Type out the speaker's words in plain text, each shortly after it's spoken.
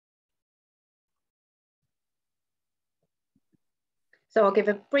So I'll give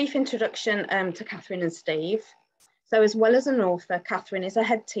a brief introduction to Catherine and Steve. So as well as an author, Catherine is a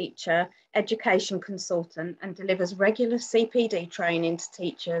head teacher, education consultant, and delivers regular CPD training to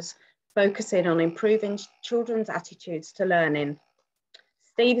teachers, focusing on improving children's attitudes to learning.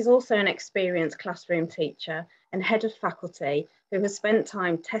 Steve is also an experienced classroom teacher and head of faculty who has spent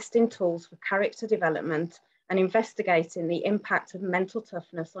time testing tools for character development and investigating the impact of mental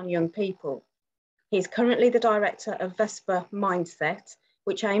toughness on young people. He is currently the director of Vesper Mindset,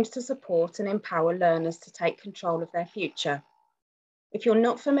 which aims to support and empower learners to take control of their future. If you're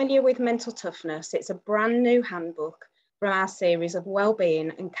not familiar with mental toughness, it's a brand new handbook from our series of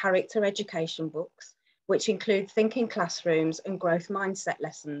wellbeing and character education books, which include thinking classrooms and growth mindset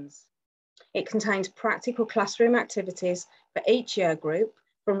lessons. It contains practical classroom activities for each year group,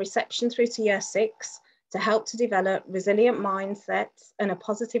 from reception through to year 6, to help to develop resilient mindsets and a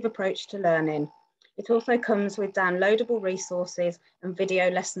positive approach to learning. It also comes with downloadable resources and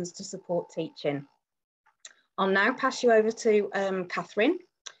video lessons to support teaching. I'll now pass you over to Catherine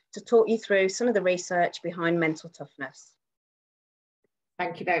to talk you through some of the research behind mental toughness.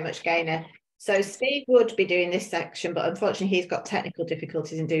 Thank you very much, Gaynor. So Steve would be doing this section, but unfortunately he's got technical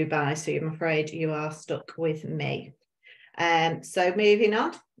difficulties in Dubai, so I'm afraid you are stuck with me. So moving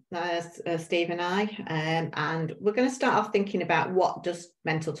on, Steve and I, and we're going to start off thinking about what does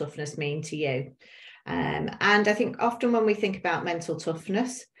mental toughness mean to you. And I think often when we think about mental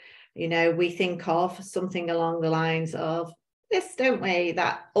toughness, you know, we think of something along the lines of this, don't we?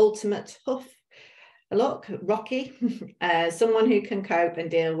 That ultimate tough look, Rocky, someone who can cope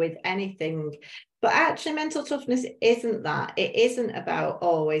and deal with anything. But actually, mental toughness isn't that. It isn't about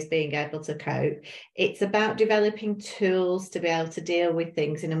always being able to cope. It's about developing tools to be able to deal with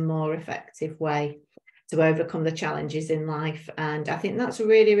things in a more effective way, to overcome the challenges in life. And I think that's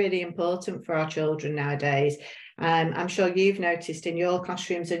really, really important for our children nowadays. I'm sure you've noticed in your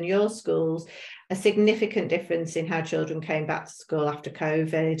classrooms and your schools a significant difference in how children came back to school after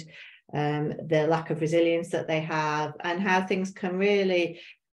COVID, the lack of resilience that they have, and how things can really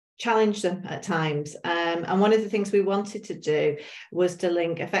challenge them at times. And one of the things we wanted to do was to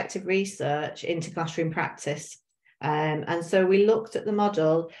link effective research into classroom practice. And so we looked at the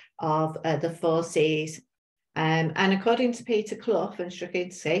model of the 4 C's. And according to Peter Clough and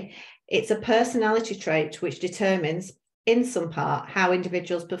Straczynski, it's a personality trait which determines, in some part, how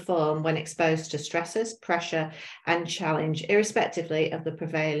individuals perform when exposed to stresses, pressure, and challenge, irrespectively of the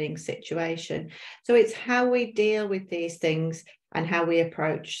prevailing situation. So it's how we deal with these things and how we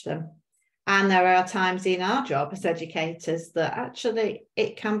approach them. And there are times in our job as educators that actually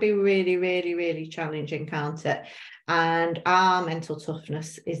it can be really, really, really challenging, can't it? And our mental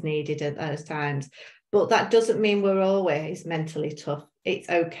toughness is needed at those times. But that doesn't mean we're always mentally tough. It's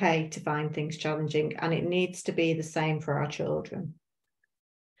okay to find things challenging, and it needs to be the same for our children.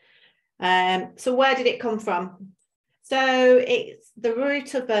 So where did it come from? So it's the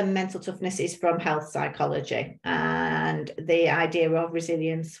root of mental toughness is from health psychology, and the idea of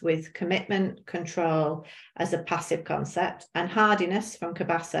resilience with commitment, control as a passive concept, and hardiness from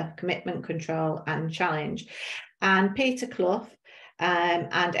Cabasa, commitment, control, and challenge. And Peter Clough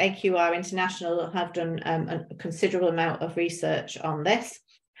and AQR International have done a considerable amount of research on this,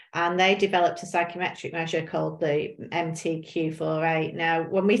 and they developed a psychometric measure called the MTQ4A. Now,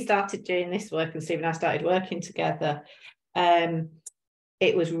 when we started doing this work, and Steve and I started working together,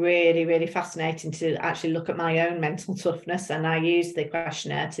 it was really, really fascinating to actually look at my own mental toughness, and I used the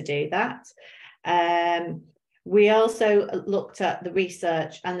questionnaire to do that. We also looked at the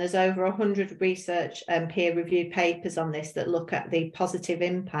research, and there's over 100 research and peer-reviewed papers on this that look at the positive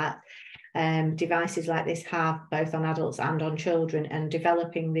impact devices like this have both on adults and on children, and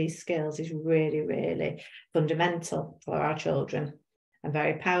developing these skills is really, really fundamental for our children and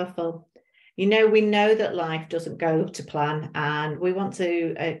very powerful. You know, we know that life doesn't go to plan, and we want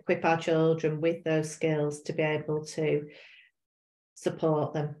to equip our children with those skills to be able to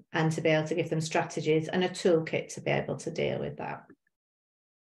support them and to be able to give them strategies and a toolkit to be able to deal with that.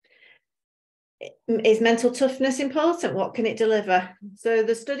 Is mental toughness important? What can it deliver? So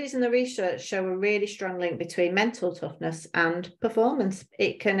the studies and the research show a really strong link between mental toughness and performance.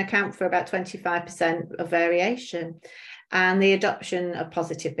 It can account for about 25% of variation, and the adoption of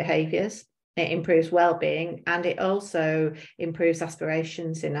positive behaviours. It improves well-being, and it also improves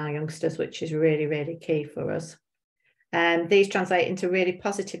aspirations in our youngsters, which is really, really key for us. These translate into really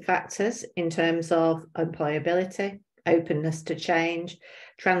positive factors in terms of employability, openness to change,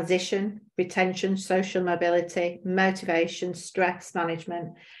 transition, retention, social mobility, motivation, stress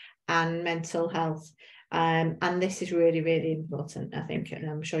management, and mental health. And this is really, really important, I think, and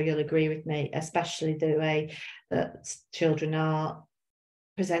I'm sure you'll agree with me, especially the way that children are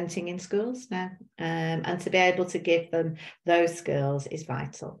presenting in schools now, and to be able to give them those skills is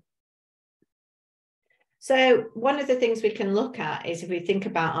vital. So one of the things we can look at is if we think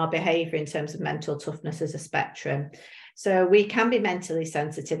about our behaviour in terms of mental toughness as a spectrum. So we can be mentally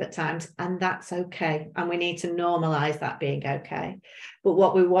sensitive at times, and that's okay. And we need to normalise that being okay. But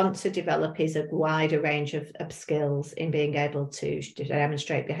what we want to develop is a wider range of skills in being able to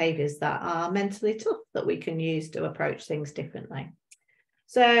demonstrate behaviours that are mentally tough, that we can use to approach things differently.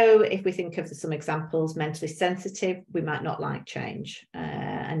 So if we think of some examples, mentally sensitive, we might not like change,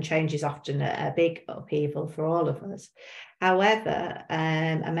 and change is often a big upheaval for all of us. However,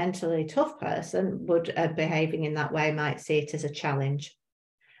 a mentally tough person would behaving in that way might see it as a challenge.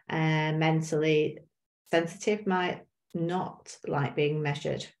 Mentally sensitive might not like being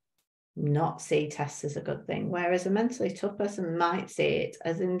measured, not see tests as a good thing, whereas a mentally tough person might see it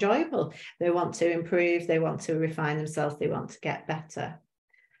as enjoyable. They want to improve, they want to refine themselves, they want to get better.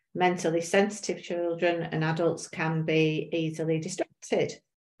 Mentally sensitive children and adults can be easily distracted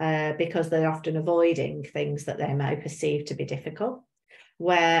because they're often avoiding things that they may perceive to be difficult,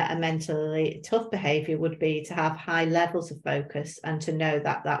 where a mentally tough behaviour would be to have high levels of focus and to know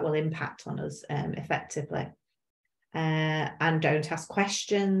that that will impact on us effectively. And don't ask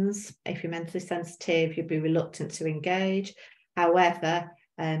questions. If you're mentally sensitive, you'd be reluctant to engage. However,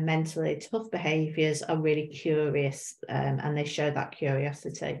 mentally tough behaviours are really curious, and they show that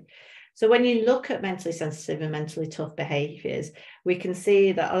curiosity. So when you look at mentally sensitive and mentally tough behaviours, we can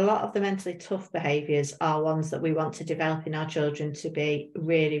see that a lot of the mentally tough behaviours are ones that we want to develop in our children to be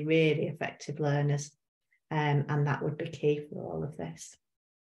really, really effective learners. And that would be key for all of this.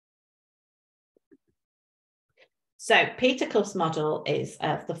 So Peter Clough's model is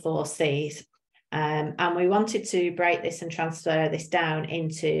of the 4 C's. And we wanted to break this and transfer this down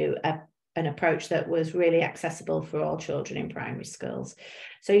into an approach that was really accessible for all children in primary schools.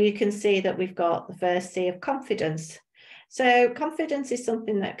 So you can see that we've got the first C of confidence. So confidence is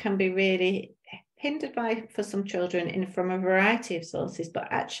something that can be really hindered by, for some children, from a variety of sources, but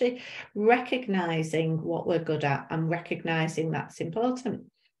actually recognising what we're good at and recognising that's important.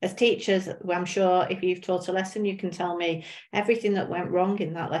 As teachers, I'm sure if you've taught a lesson, you can tell me everything that went wrong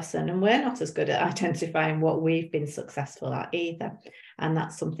in that lesson, and we're not as good at identifying what we've been successful at either. And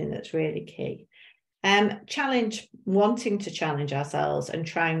that's something that's really key. Challenge, wanting to challenge ourselves and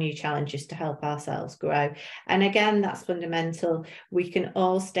trying new challenges to help ourselves grow. And again, that's fundamental. We can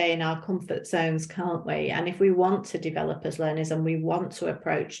all stay in our comfort zones, can't we? And if we want to develop as learners and we want to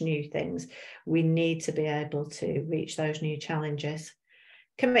approach new things, we need to be able to reach those new challenges.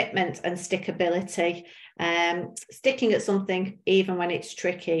 Commitment and stickability. Sticking at something even when it's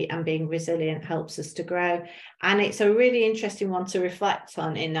tricky and being resilient helps us to grow. And it's a really interesting one to reflect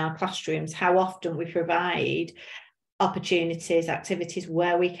on in our classrooms, how often we provide opportunities, activities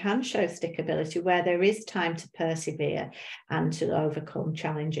where we can show stickability, where there is time to persevere and to overcome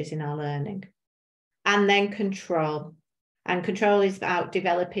challenges in our learning. And then control. And control is about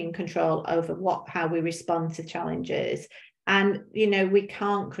developing control over how we respond to challenges. And, you know, we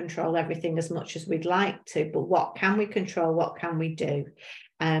can't control everything as much as we'd like to, but what can we control? What can we do?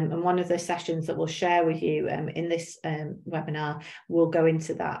 And one of the sessions that we'll share with you in this webinar, we'll go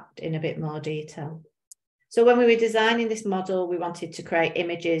into that in a bit more detail. So when we were designing this model, we wanted to create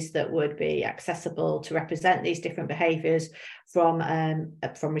images that would be accessible to represent these different behaviours from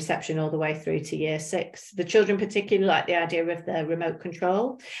reception all the way through to year 6. The children particularly liked the idea of the remote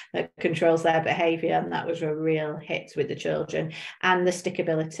control that controls their behaviour, and that was a real hit with the children. And the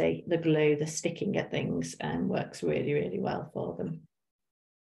stickability, the glue, the sticking at things works really, really well for them.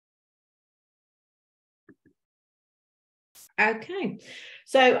 Okay,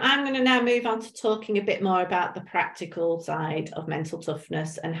 so I'm going to now move on to talking a bit more about the practical side of mental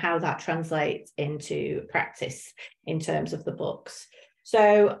toughness and how that translates into practice in terms of the books.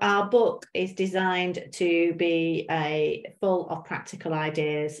 So our book is designed to be full of practical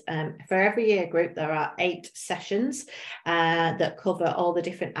ideas. For every year group, there are 8 sessions that cover all the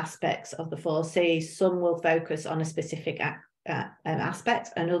different aspects of the 4 C's. Some will focus on a specific aspect,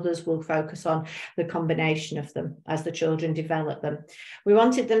 and others will focus on the combination of them as the children develop them. We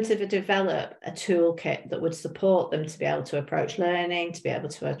wanted them to develop a toolkit that would support them to be able to approach learning, to be able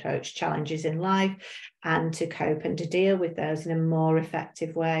to approach challenges in life, and to cope and to deal with those in a more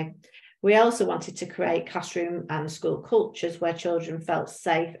effective way. We also wanted to create classroom and school cultures where children felt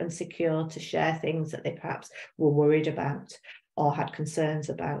safe and secure to share things that they perhaps were worried about or had concerns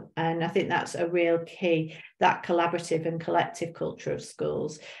about. And I think that's a real key. That collaborative and collective culture of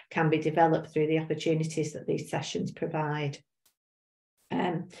schools can be developed through the opportunities that these sessions provide.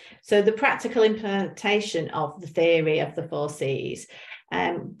 So the practical implementation of the theory of the 4 C's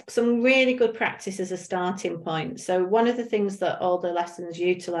Some really good practice as a starting point. So one of the things that all the lessons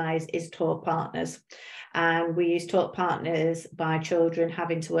utilise is talk partners. And we use talk partners by children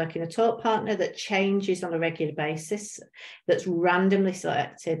having to work in a talk partner that changes on a regular basis, that's randomly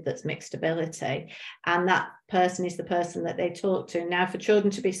selected, that's mixed ability. And that person is the person that they talk to. Now, for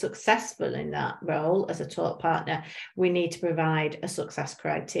children to be successful in that role as a talk partner, we need to provide a success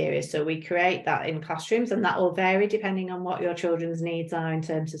criteria. So we create that in classrooms, and that will vary depending on what your children's needs are in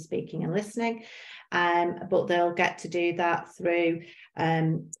terms of speaking and listening. But they'll get to do that through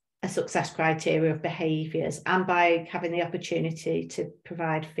a success criteria of behaviours, and by having the opportunity to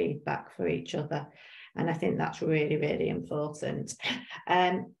provide feedback for each other. And I think that's really, really important.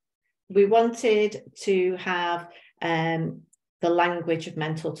 We wanted to have the language of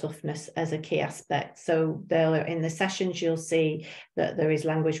mental toughness as a key aspect. So in the sessions, you'll see that there is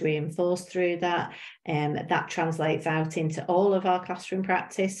language reinforced through that, and that translates out into all of our classroom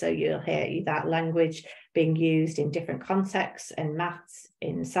practice. So you'll hear that language being used in different contexts, in maths,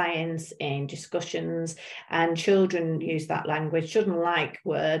 in science, in discussions, and children use that language. Children like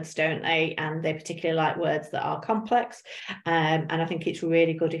words, don't they? And they particularly like words that are complex. And I think it's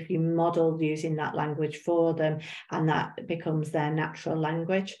really good if you model using that language for them, and that becomes their natural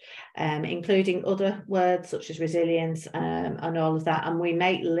language, including other words such as resilience and all of that. And we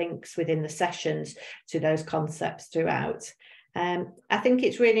make links within the sessions to those concepts throughout. I think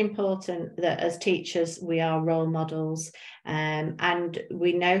it's really important that as teachers, we are role models, and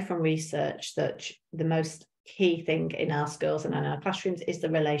we know from research that the most key thing in our schools and in our classrooms is the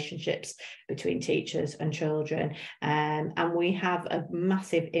relationships between teachers and children, and we have a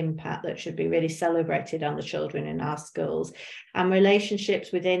massive impact that should be really celebrated on the children in our schools. And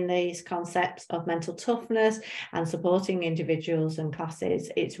relationships within these concepts of mental toughness and supporting individuals and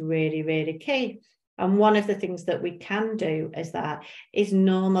classes, it's really, really key. And one of the things that we can do is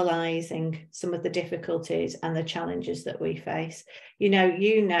normalising some of the difficulties and the challenges that we face. You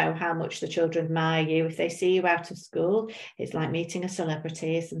know how much the children admire you. If they see you out of school, it's like meeting a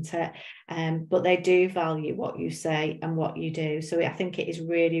celebrity, isn't it? But they do value what you say and what you do. So I think it is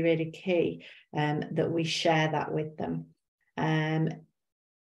really, really key that we share that with them.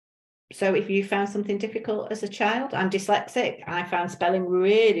 So if you found something difficult as a child, I'm dyslexic, I found spelling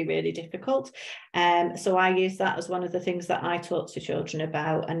really, really difficult. So I use that as one of the things that I talk to children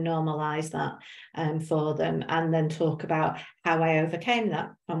about and normalise that for them, and then talk about how I overcame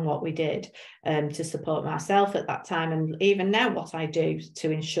that and what we did to support myself at that time, and even now what I do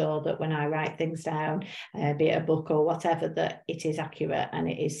to ensure that when I write things down, be it a book or whatever, that it is accurate and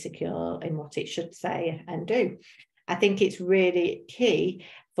it is secure in what it should say and do. I think it's really key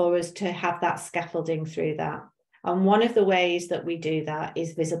for us to have that scaffolding through that. And one of the ways that we do that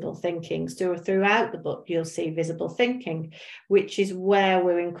is visible thinking. So throughout the book, you'll see visible thinking, which is where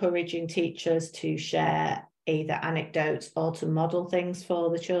we're encouraging teachers to share either anecdotes or to model things for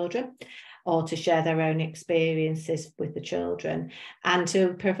the children, or to share their own experiences with the children, and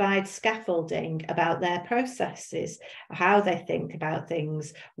to provide scaffolding about their processes, how they think about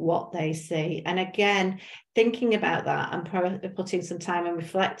things, what they see. And again, thinking about that and putting some time and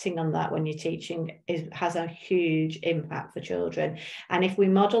reflecting on that when you're teaching has a huge impact for children. And if we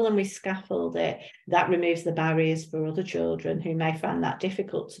model and we scaffold it, that removes the barriers for other children who may find that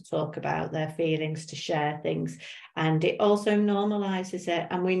difficult to talk about their feelings, to share things. And it also normalises it.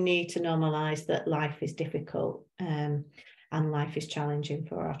 And we need to normalise that life is difficult and life is challenging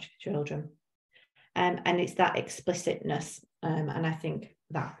for our children. And it's that explicitness. And I think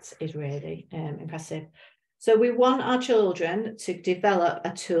that is really impressive. So we want our children to develop a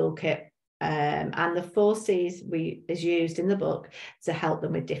toolkit, and the 4 C's is used in the book to help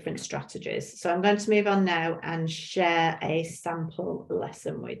them with different strategies. So I'm going to move on now and share a sample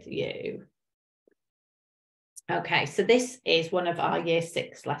lesson with you. Okay, so this is one of our Year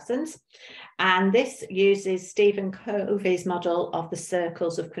 6 lessons, and this uses Stephen Covey's model of the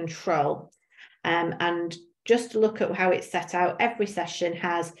circles of control. And just to look at how it's set out, every session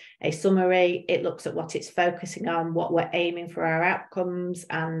has a summary. It looks at what it's focusing on, what we're aiming for our outcomes,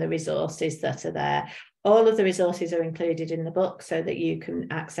 and the resources that are there. All of the resources are included in the book so that you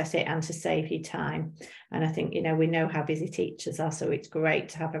can access it and to save you time. And I think, we know how busy teachers are, so it's great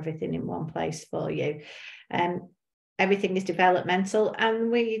to have everything in one place for you. Everything is developmental, and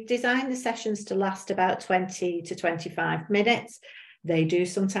we design the sessions to last about 20 to 25 minutes. They do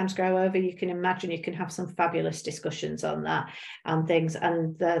sometimes go over. You can imagine you can have some fabulous discussions on that and things,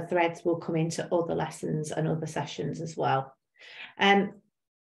 and the threads will come into other lessons and other sessions as well.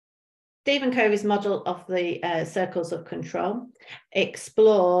 Stephen Covey's model of the circles of control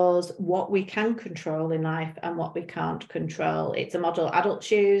explores what we can control in life and what we can't control. It's a model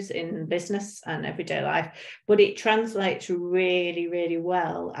adults use in business and everyday life, but it translates really, really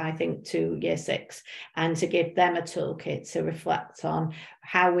well, I think, to Year 6, and to give them a toolkit to reflect on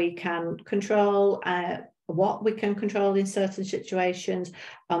how we can control, what we can control in certain situations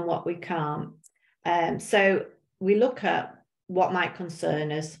and what we can't. So we look at what might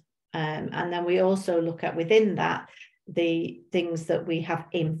concern us. And then we also look at within that the things that we have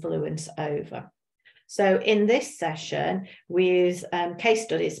influence over. So in this session, we use case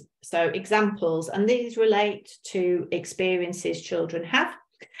studies, so examples, and these relate to experiences children have.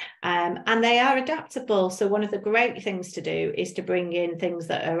 And they are adaptable. So one of the great things to do is to bring in things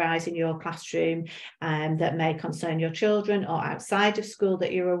that arise in your classroom that may concern your children, or outside of school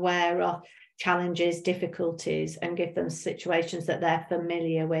that you're aware of, challenges, difficulties, and give them situations that they're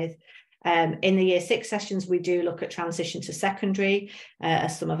familiar with. In the Year 6 sessions, we do look at transition to secondary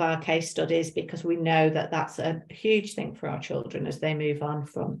as some of our case studies, because we know that that's a huge thing for our children as they move on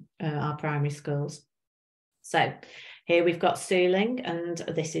from our primary schools. So here we've got Suling, and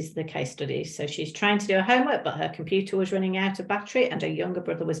this is the case study. So she's trying to do her homework, but her computer was running out of battery and her younger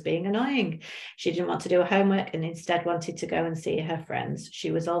brother was being annoying. She didn't want to do her homework and instead wanted to go and see her friends. She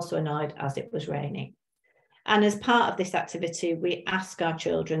was also annoyed as it was raining. And as part of this activity, we ask our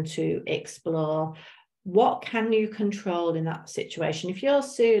children to explore, what can you control in that situation? If you're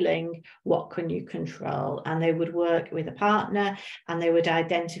Suling, what can you control? And they would work with a partner and they would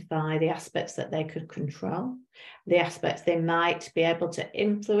identify the aspects that they could control, the aspects they might be able to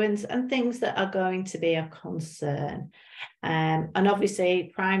influence, and things that are going to be a concern. And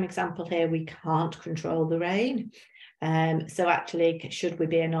obviously, prime example here, we can't control the rain. So actually, should we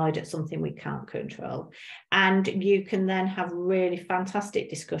be annoyed at something we can't control? And you can then have really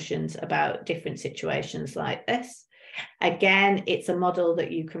fantastic discussions about different situations like this. Again, it's a model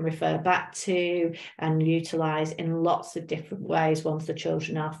that you can refer back to and utilise in lots of different ways once the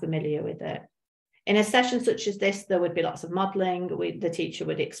children are familiar with it. In a session such as this, there would be lots of modelling. The teacher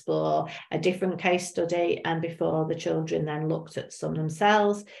would explore a different case study, and before the children then looked at some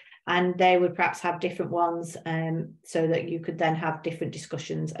themselves, and they would perhaps have different ones, so that you could then have different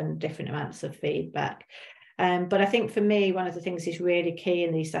discussions and different amounts of feedback. But I think for me, one of the things is really key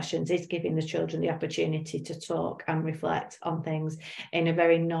in these sessions is giving the children the opportunity to talk and reflect on things in a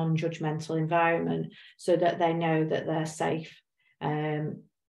very non-judgmental environment, so that they know that they're safe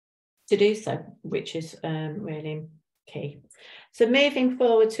to do so, which is really key. So moving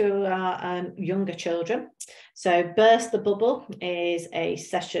forward to our younger children. So Burst the Bubble is a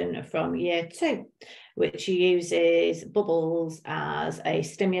session from Year 2, which uses bubbles as a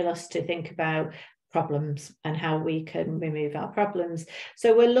stimulus to think about problems and how we can remove our problems.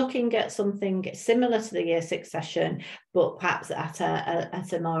 So we're looking at something similar to the Year 6 session, but perhaps at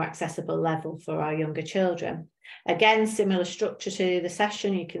a more accessible level for our younger children. Again, similar structure to the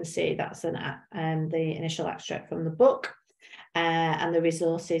session. You can see that's the initial extract from the book. And the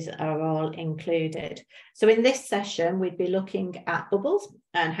resources are all included. So in this session, we'd be looking at bubbles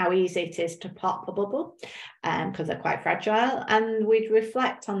and how easy it is to pop a bubble, because they're quite fragile. And we'd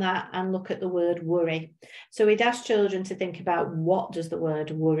reflect on that and look at the word worry. So we'd ask children to think about, what does the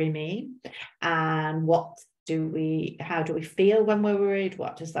word worry mean? And how do we feel when we're worried?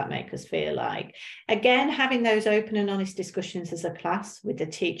 What does that make us feel like? Again, having those open and honest discussions as a class, with the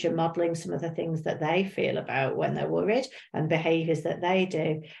teacher modelling some of the things that they feel about when they're worried and behaviours that they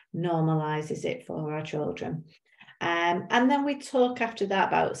do, normalises it for our children. And then we talk after that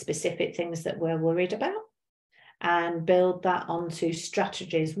about specific things that we're worried about, and build that onto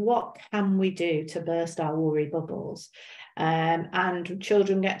strategies. What can we do to burst our worry bubbles? And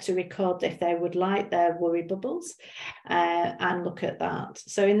children get to record if they would like their worry bubbles, and look at that.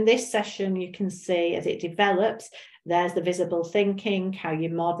 So in this session, you can see as it develops, there's the visible thinking, how you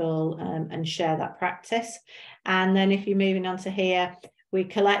model and share that practice. And then if you're moving on to here, we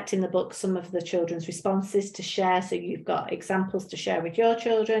collect in the book some of the children's responses to share. So you've got examples to share with your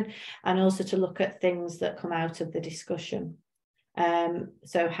children, and also to look at things that come out of the discussion.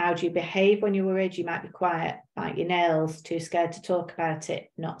 So how do you behave when you're worried? You might be quiet, bite your nails, too scared to talk about it,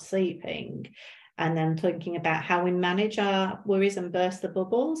 not sleeping. And then thinking about how we manage our worries and burst the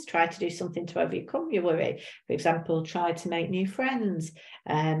bubbles, try to do something to overcome your worry. For example, try to make new friends,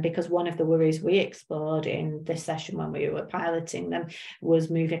 because one of the worries we explored in this session when we were piloting them was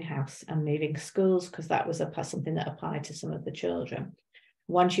moving house and moving schools, because that was something that applied to some of the children.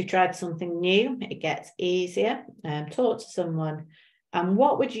 Once you've tried something new, it gets easier. Talk to someone. And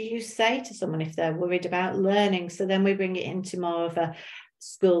what would you say to someone if they're worried about learning? So then we bring it into more of a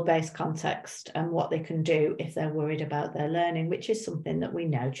school-based context and what they can do if they're worried about their learning, which is something that we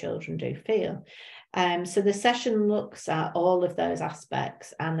know children do feel. So the session looks at all of those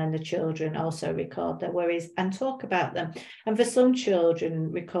aspects, and then the children also record their worries and talk about them. And for some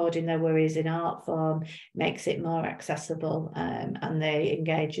children, recording their worries in art form makes it more accessible, and they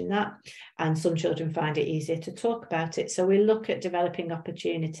engage in that. And some children find it easier to talk about it. So we look at developing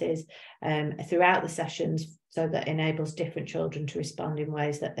opportunities throughout the sessions, so that enables different children to respond in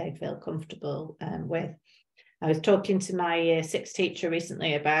ways that they feel comfortable with. I was talking to my Year 6 teacher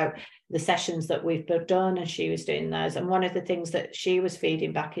recently about the sessions that we've done, and she was doing those. And one of the things that she was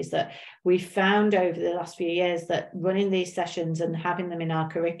feeding back is that we found over the last few years that running these sessions and having them in our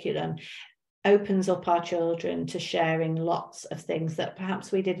curriculum opens up our children to sharing lots of things that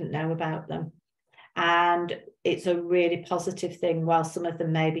perhaps we didn't know about them. And it's a really positive thing. While some of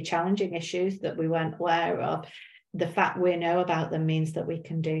them may be challenging issues that we weren't aware of, the fact we know about them means that we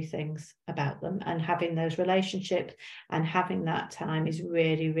can do things about them, and having those relationships and having that time is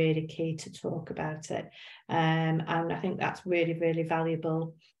really, really key to talk about it. And I think that's really, really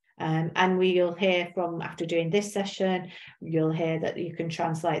valuable. And you'll hear from, after doing this session, you'll hear that you can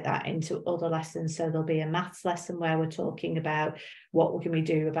translate that into other lessons. So there'll be a maths lesson where we're talking about what can we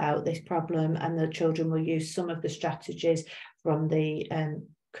do about this problem, and the children will use some of the strategies from the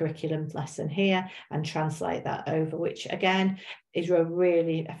curriculum lesson here and translate that over, which again is a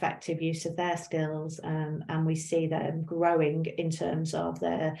really effective use of their skills, and we see them growing in terms of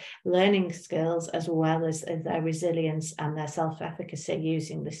their learning skills as well as their resilience and their self-efficacy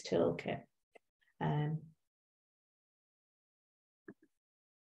using this toolkit.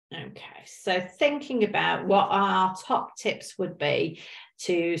 Okay, so thinking about what our top tips would be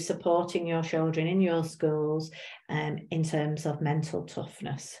to supporting your children in your schools in terms of mental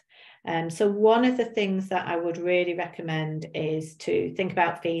toughness. So one of the things that I would really recommend is to think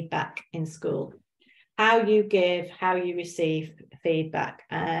about feedback in school. How you give, how you receive feedback.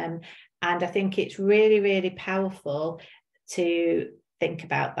 And I think it's really, really powerful to think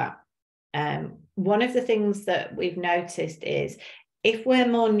about that. One of the things that we've noticed is if we're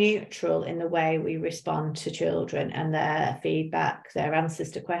more neutral in the way we respond to children and their feedback, their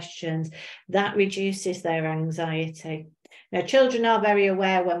answers to questions, that reduces their anxiety. Now, children are very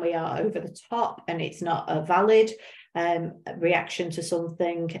aware when we are over the top and it's not a valid reaction to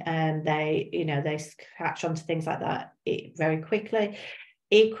something, and they catch on to things like that very quickly.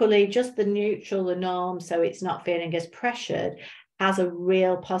 Equally, just the neutral, the norm, so it's not feeling as pressured, has a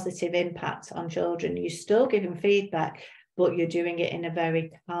real positive impact on children. You still give them feedback, but you're doing it in a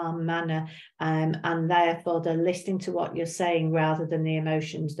very calm manner, and therefore they're listening to what you're saying rather than the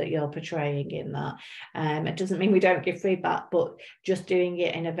emotions that you're portraying in that. It doesn't mean we don't give feedback, but just doing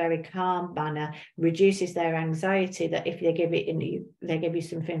it in a very calm manner reduces their anxiety that if they give you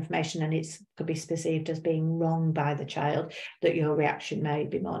some information and it could be perceived as being wrong by the child, that your reaction may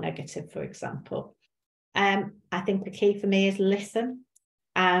be more negative, for example. I think the key for me is listen.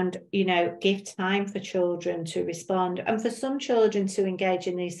 And, give time for children to respond. And for some children to engage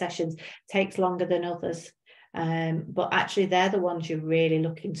in these sessions takes longer than others. But actually, they're the ones you're really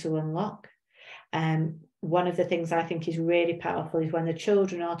looking to unlock. One of the things I think is really powerful is when the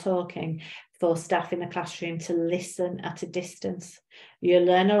children are talking, for staff in the classroom to listen at a distance. You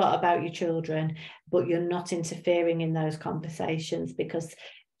learn a lot about your children, but you're not interfering in those conversations, because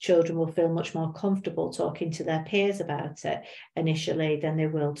children will feel much more comfortable talking to their peers about it initially than they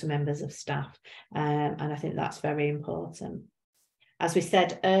will to members of staff. And I think that's very important. As we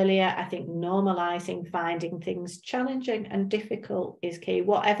said earlier, I think normalising finding things challenging and difficult is key,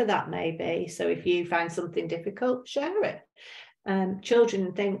 whatever that may be. So if you find something difficult, share it.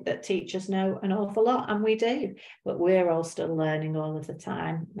 Children think that teachers know an awful lot, and we do, but we're all still learning all of the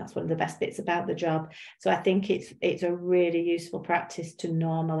time. That's one of the best bits about the job. So I think it's a really useful practice to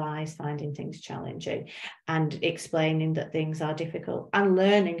normalise finding things challenging and explaining that things are difficult, and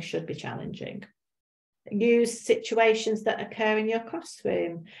learning should be challenging. Use situations that occur in your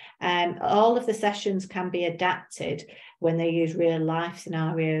classroom. All of the sessions can be adapted when they use real life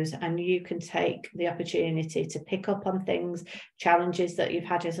scenarios, and you can take the opportunity to pick up on things, challenges that you've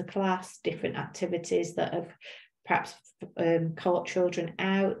had as a class, different activities that have perhaps caught children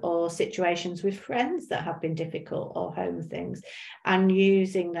out, or situations with friends that have been difficult, or home things, and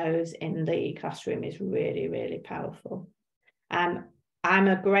using those in the classroom is really, really powerful. I'm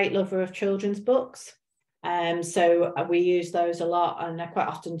a great lover of children's books. So we use those a lot, and I quite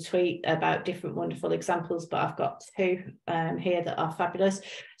often tweet about different wonderful examples, but I've got two here that are fabulous.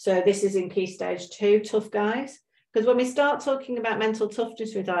 So this is in Key Stage 2, Tough Guys, because when we start talking about mental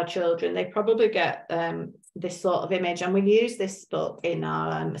toughness with our children, they probably get this sort of image. And we use this book in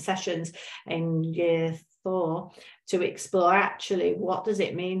our sessions in year 4 to explore actually what does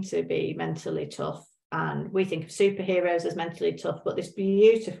it mean to be mentally tough. And we think of superheroes as mentally tough, but this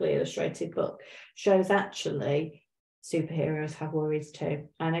beautifully illustrated book shows actually superheroes have worries too.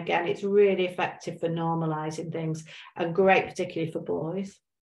 And again, it's really effective for normalizing things and great particularly for boys.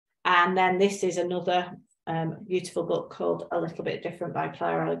 And then this is another beautiful book called A Little Bit Different by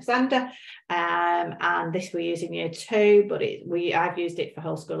Claire Alexander, and this we're using year 2, but I've used it for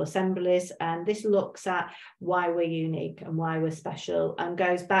whole school assemblies, and this looks at why we're unique and why we're special, and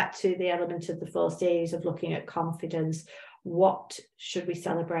goes back to the element of the 4 C's of looking at confidence. What should we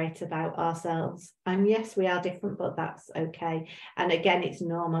celebrate about ourselves? And yes, we are different, but that's okay. And again, it's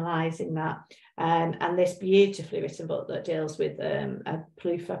normalizing that. And this beautifully written book that deals with a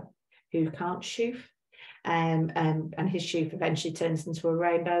ploofer who can't shoof. And his shoof eventually turns into a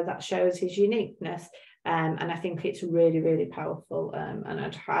rainbow that shows his uniqueness. And I think it's really, really powerful. And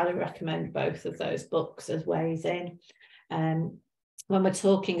I'd highly recommend both of those books as ways in. When we're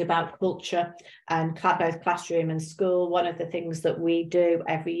talking about culture and both classroom and school, one of the things that we do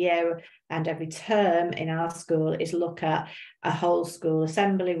every year and every term in our school is look at a whole school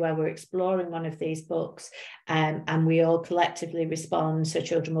assembly where we're exploring one of these books, and we all collectively respond. So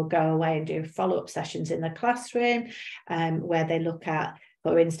children will go away and do follow-up sessions in the classroom where they look at,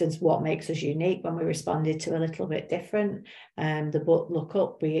 for instance, what makes us unique when we responded to a little bit different. The book Look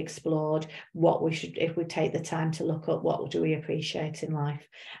Up, we explored what we should, if we take the time to look up, what do we appreciate in life?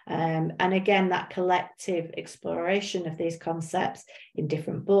 And again, that collective exploration of these concepts in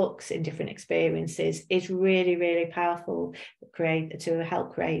different books, in different experiences is really, really powerful to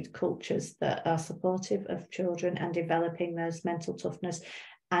help create cultures that are supportive of children and developing those mental toughness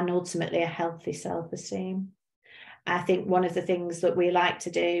and ultimately a healthy self-esteem. I think one of the things that we like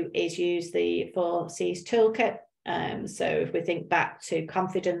to do is use the 4 C's toolkit. So if we think back to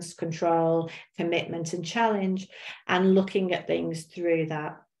confidence, control, commitment and challenge, and looking at things through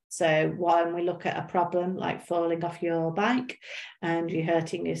that. So when we look at a problem like falling off your bike and you're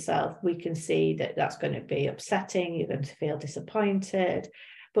hurting yourself, we can see that that's going to be upsetting, you're going to feel disappointed.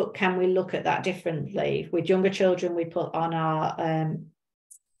 But can we look at that differently? With younger children, we put on our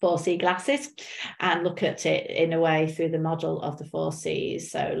 4C glasses and look at it in a way through the model of the 4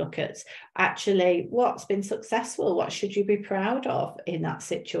 C's. So look at actually what's been successful, what should you be proud of in that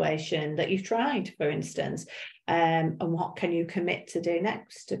situation that you've tried, for instance, and what can you commit to do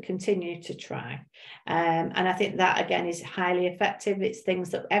next to continue to try. And I think that again is highly effective. It's things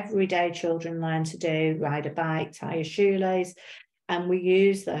that everyday children learn to do: ride a bike, tie a shoelace, and we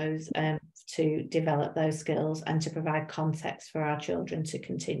use those to develop those skills and to provide context for our children to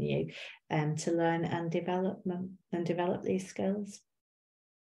continue to learn and develop these skills.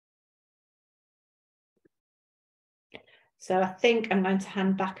 So I think I'm going to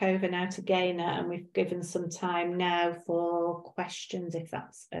hand back over now to Gaynor, and we've given some time now for questions, if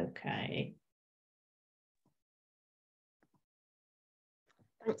that's okay.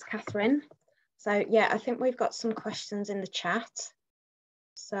 Thanks, Catherine. So yeah, I think we've got some questions in the chat.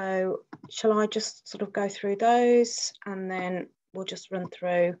 So shall I just sort of go through those and then we'll just run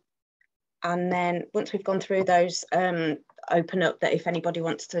through, and then once we've gone through those, open up that if anybody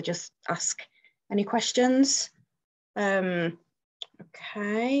wants to just ask any questions. Okay,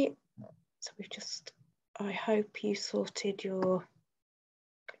 so we've just, I hope you sorted your,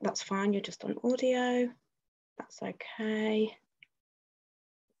 that's fine, you're just on audio, that's okay.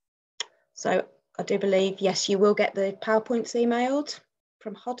 So I do believe, yes, you will get the PowerPoints emailed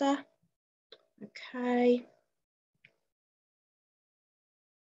from Hodder. Okay.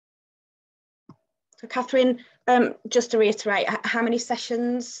 So Catherine, just to reiterate, how many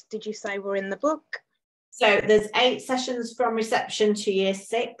sessions did you say were in the book? So there's 8 sessions from reception to year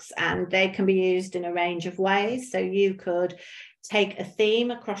 6, and they can be used in a range of ways. So you could take a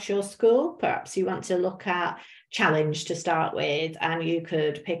theme across your school. Perhaps you want to look at challenge to start with, and you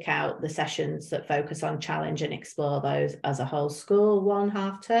could pick out the sessions that focus on challenge and explore those as a whole school one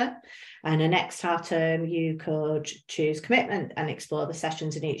half term. And the next half term you could choose commitment and explore the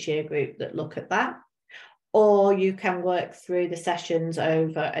sessions in each year group that look at that. Or you can work through the sessions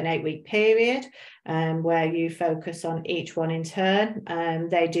over an 8-week period where you focus on each one in turn.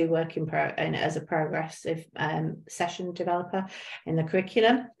 They do work as a progressive session developer in the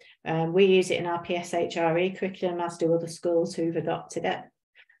curriculum. We use it in our PSHRE curriculum, as do other schools who've adopted it.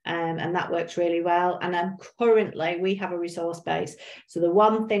 And that works really well. And then currently we have a resource base. So the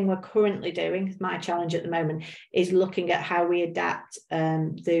one thing we're currently doing, my challenge at the moment, is looking at how we adapt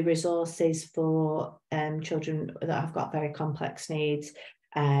the resources for children that have got very complex needs.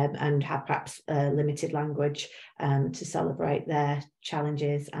 and have perhaps limited language to celebrate their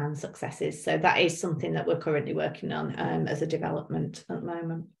challenges and successes. So that is something that we're currently working on as a development at the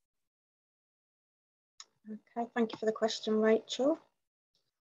moment. Okay, thank you for the question, Rachel.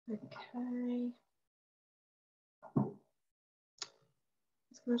 Okay.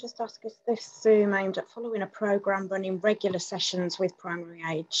 Can I just ask, is this Zoom aimed at following a programme running regular sessions with primary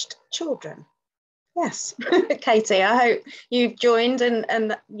aged children? Yes. Katie, I hope you've joined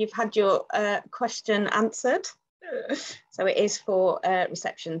and you've had your question answered. So it is for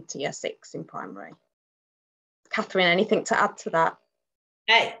reception to year 6 in primary. Catherine, anything to add to that?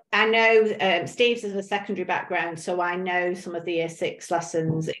 I know Steve's has a secondary background, so I know some of the year 6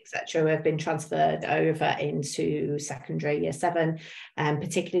 lessons, etc., have been transferred over into secondary year 7, and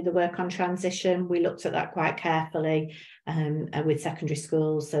particularly the work on transition. We looked at that quite carefully with secondary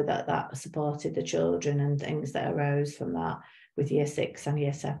schools, so that supported the children and things that arose from that with year 6 and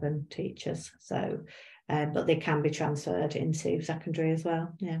year 7 teachers. So, but they can be transferred into secondary as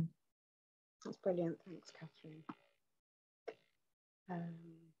well. Yeah, that's brilliant. Thanks, Catherine.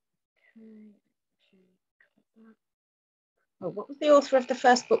 Okay. Oh, what was the author of the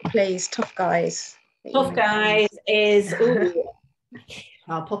first book, please? Tough Guys. Tough Guys is, ooh,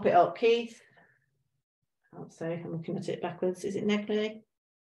 I'll pop it up, Keith. I'll say, I'm looking at it backwards. Is it Negley?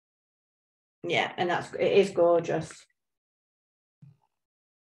 Yeah, and it is gorgeous.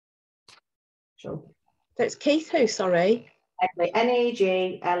 Sure. So it's Keith who, sorry? Negley,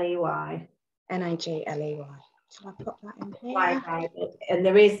 Negley. Negley. Shall I put that in here? And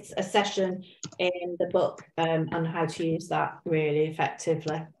there is a session in the book on how to use that really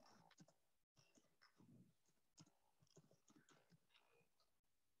effectively.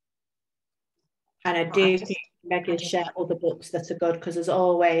 And I do regularly share other books that are good, because there's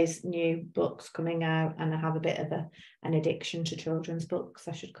always new books coming out, and I have a bit of an addiction to children's books,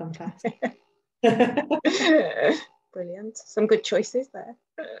 I should confess. Brilliant. Some good choices there.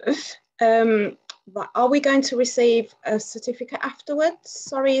 Right. Are we going to receive a certificate afterwards?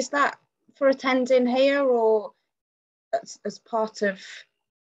 Sorry, is that for attending here or as part of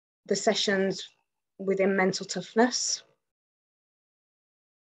the sessions within mental toughness?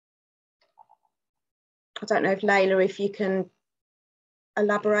 I don't know if Layla, if you can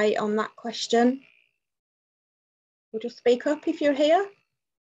elaborate on that question. Or just speak up if you're here.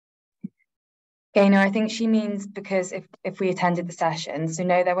 Okay, no, I think she means because if we attended the session, so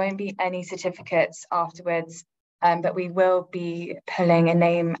no, there won't be any certificates afterwards, but we will be pulling a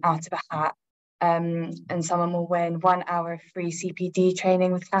name out of a hat, and someone will win 1 hour of free CPD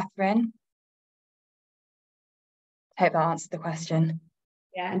training with Catherine. Hope that answered the question.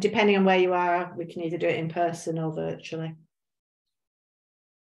 Yeah, and depending on where you are, we can either do it in person or virtually.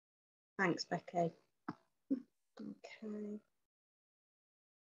 Thanks, Becky. Okay.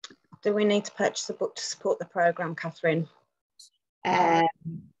 Do we need to purchase a book to support the programme, Catherine? Yes.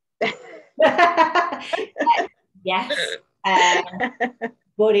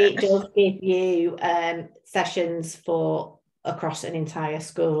 But it does give you sessions for across an entire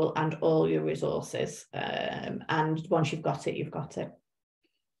school and all your resources. And once you've got it, you've got it.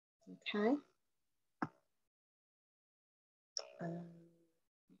 Okay.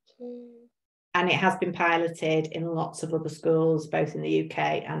 And it has been piloted in lots of other schools, both in the UK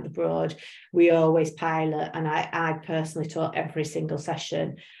and abroad. We always pilot, and I personally taught every single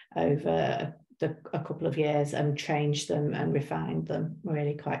session over a couple of years and changed them and refined them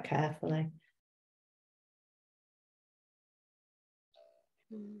really quite carefully.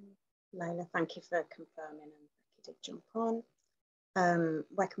 Layla, thank you for confirming, and Becky did jump on.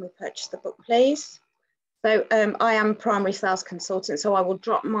 Where can we purchase the book, please? So I am primary sales consultant, so I will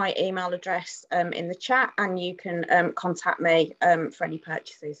drop my email address in the chat, and you can contact me for any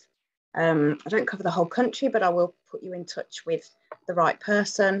purchases. I don't cover the whole country, but I will put you in touch with the right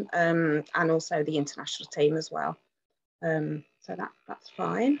person and also the international team as well. So that's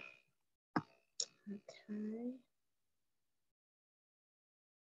fine. Okay.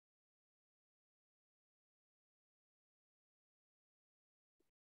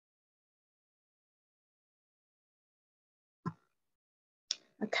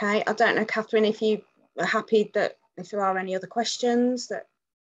 Okay, I don't know, Catherine, if you are happy that if there are any other questions that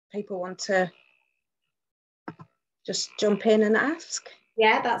people want to just jump in and ask.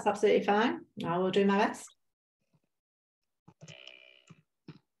 Yeah, that's absolutely fine. I will do my best.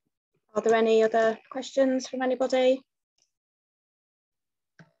 Are there any other questions from anybody?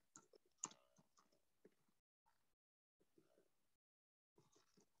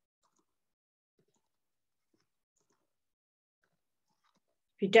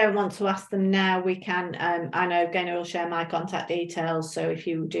 If you don't want to ask them now, we can, I know Gaynor will share my contact details, so if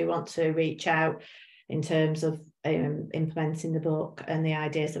you do want to reach out in terms of implementing the book and the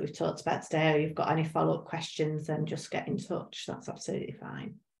ideas that we've talked about today, or you've got any follow-up questions, then just get in touch. That's absolutely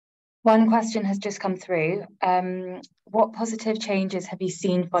fine. One question has just come through. What positive changes have you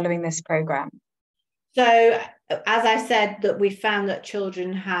seen following this programme? So, as I said, that we found that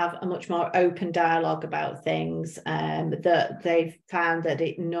children have a much more open dialogue about things, that they've found that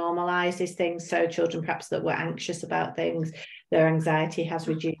it normalises things. So children perhaps that were anxious about things, their anxiety has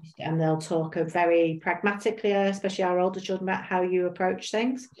reduced, and they'll talk very pragmatically, especially our older children, about how you approach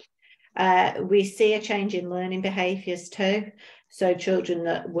things. We see a change in learning behaviours too. So children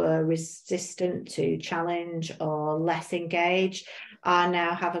that were resistant to challenge or less engaged are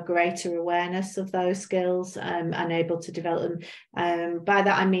now have a greater awareness of those skills and able to develop them. By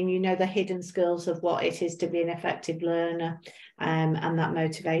that I mean, you know, the hidden skills of what it is to be an effective learner, and that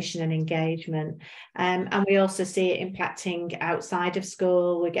motivation and engagement. And we also see it impacting outside of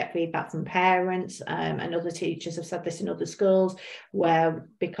school. We get feedback from parents, and other teachers have said this in other schools, where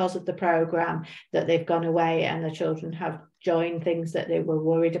because of the programme that they've gone away and the children have joined things that they were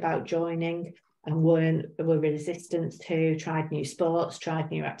worried about joining and were resistant to, tried new sports,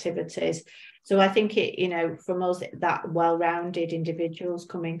 tried new activities. So I think it, you know, from us, that well-rounded individuals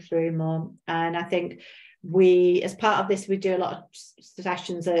coming through more. And I think we, as part of this, we do a lot of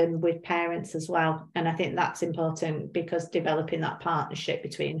sessions with parents as well. And I think that's important, because developing that partnership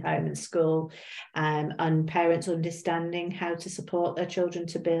between home and school, and parents understanding how to support their children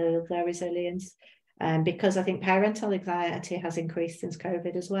to build their resilience. Because I think parental anxiety has increased since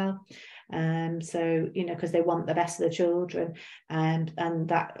COVID as well. So, you know, because they want the best of the children, and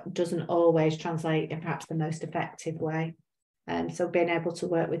that doesn't always translate in perhaps the most effective way. So being able to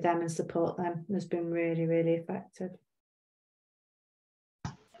work with them and support them has been really, really effective.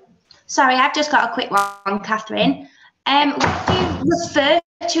 Sorry, I've just got a quick one, Catherine. What do you refer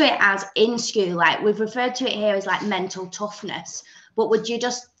to it as in school? Like, we've referred to it here as like mental toughness, but would you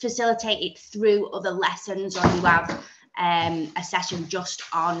just facilitate it through other lessons, or you have a session just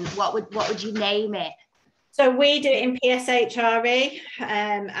on, what would you name it? So we do it in PSHRE,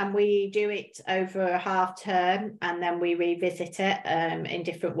 and we do it over a half term, and then we revisit it in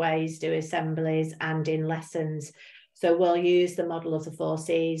different ways, do assemblies and in lessons. So we'll use the model of the 4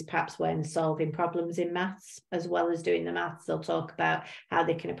 C's, perhaps when solving problems in maths, as well as doing the maths. They'll talk about how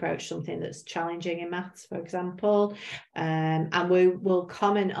they can approach something that's challenging in maths, for example. And we will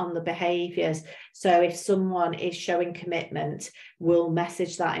comment on the behaviours. So if someone is showing commitment, we'll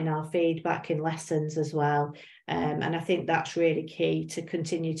message that in our feedback in lessons as well. And I think that's really key, to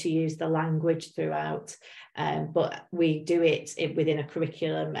continue to use the language throughout. But we do it within a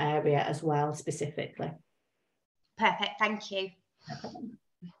curriculum area as well, specifically. Perfect, thank you.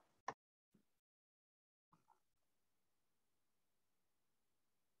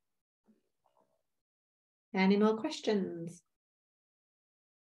 Any more questions?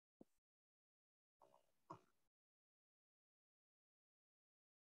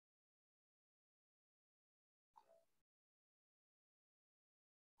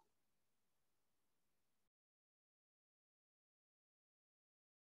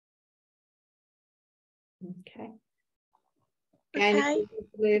 Okay. Okay.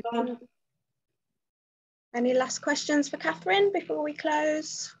 Move on. Any last questions for Catherine before we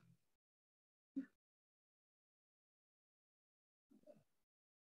close?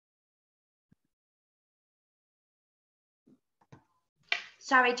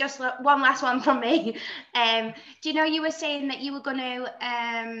 Sorry, just one last one from me. Do you know, you were saying that you were going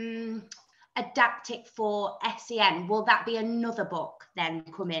to adapt it for SEN. Will that be another book then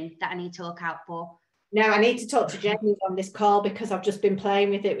coming that I need to look out for? No, I need to talk to Jenny on this call, because I've just been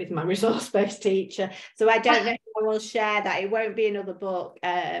playing with it with my resource-based teacher. So I don't know if I will share that. It won't be another book.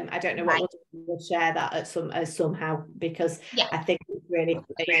 I don't know what we'll share that at somehow, because I think it's really,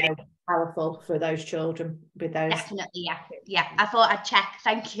 powerful for those children with those. Definitely, yeah. I thought I'd check.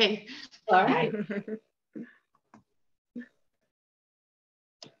 Thank you. All right.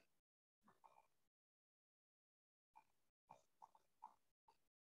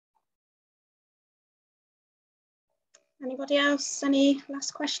 Anybody else? Any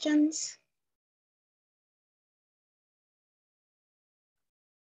last questions?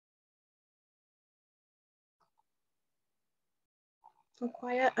 All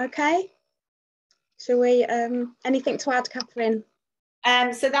quiet. Okay. So we anything to add, Catherine?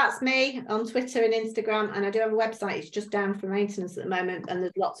 So that's me on Twitter and Instagram, and I do have a website. It's just down for maintenance at the moment, and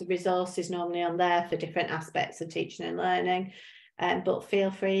there's lots of resources normally on there for different aspects of teaching and learning. But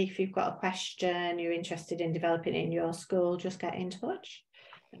feel free, if you've got a question, you're interested in developing it in your school, just get in touch.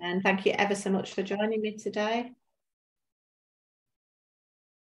 And thank you ever so much for joining me today.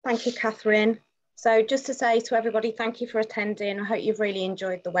 Thank you, Catherine. So just to say to everybody, thank you for attending. I hope you've really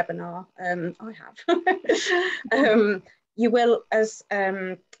enjoyed the webinar. I have. You will, as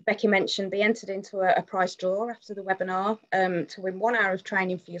Becky mentioned, be entered into a prize draw after the webinar to win 1 hour of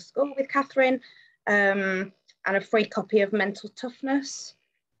training for your school with Catherine and a free copy of Mental Toughness.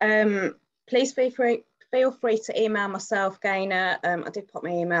 Please feel free to email myself, Gaynor. I did put my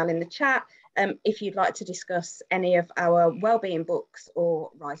email in the chat if you'd like to discuss any of our wellbeing books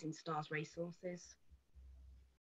or Rising Stars resources.